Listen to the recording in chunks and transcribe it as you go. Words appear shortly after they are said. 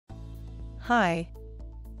Hi.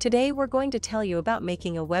 Today we're going to tell you about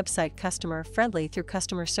making a website customer-friendly through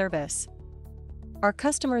customer service. Our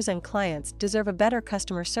customers and clients deserve a better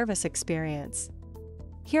customer service experience.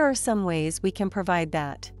 Here are some ways we can provide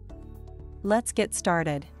that. Let's get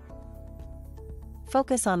started.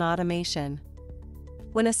 Focus on automation.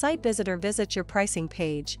 When a site visitor visits your pricing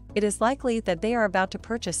page, it is likely that they are about to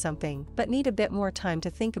purchase something but need a bit more time to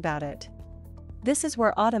think about it. This is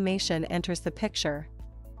where automation enters the picture.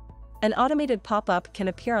 An automated pop-up can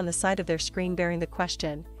appear on the side of their screen bearing the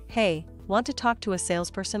question, "Hey, want to talk to a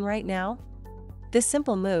salesperson right now?" This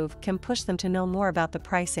simple move can push them to know more about the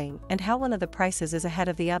pricing and how one of the prices is ahead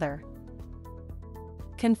of the other.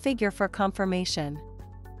 Configure for confirmation.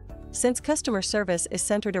 Since customer service is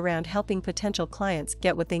centered around helping potential clients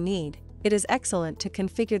get what they need, it is excellent to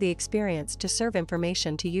configure the experience to serve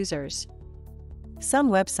information to users. Some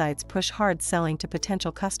websites push hard selling to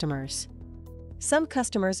potential customers. Some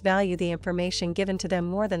customers value the information given to them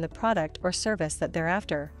more than the product or service that they're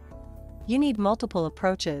after. You need multiple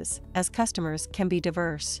approaches, as customers can be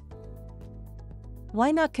diverse. Why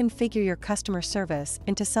not configure your customer service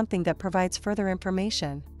into something that provides further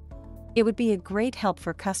information? It would be a great help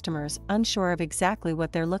for customers unsure of exactly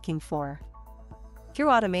what they're looking for. Through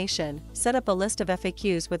automation, set up a list of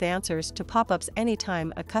FAQs with answers to pop-ups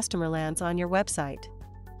anytime a customer lands on your website.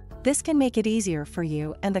 This can make it easier for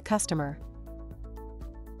you and the customer.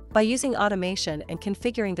 By using automation and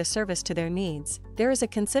configuring the service to their needs, there is a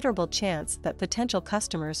considerable chance that potential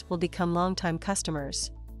customers will become longtime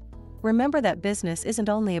customers. Remember that business isn't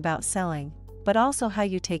only about selling, but also how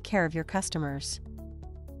you take care of your customers.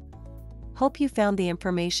 Hope you found the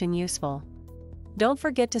information useful. Don't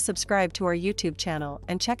forget to subscribe to our YouTube channel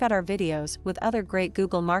and check out our videos with other great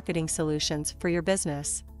Google marketing solutions for your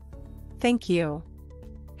business. Thank you.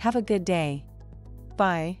 Have a good day.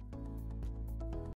 Bye.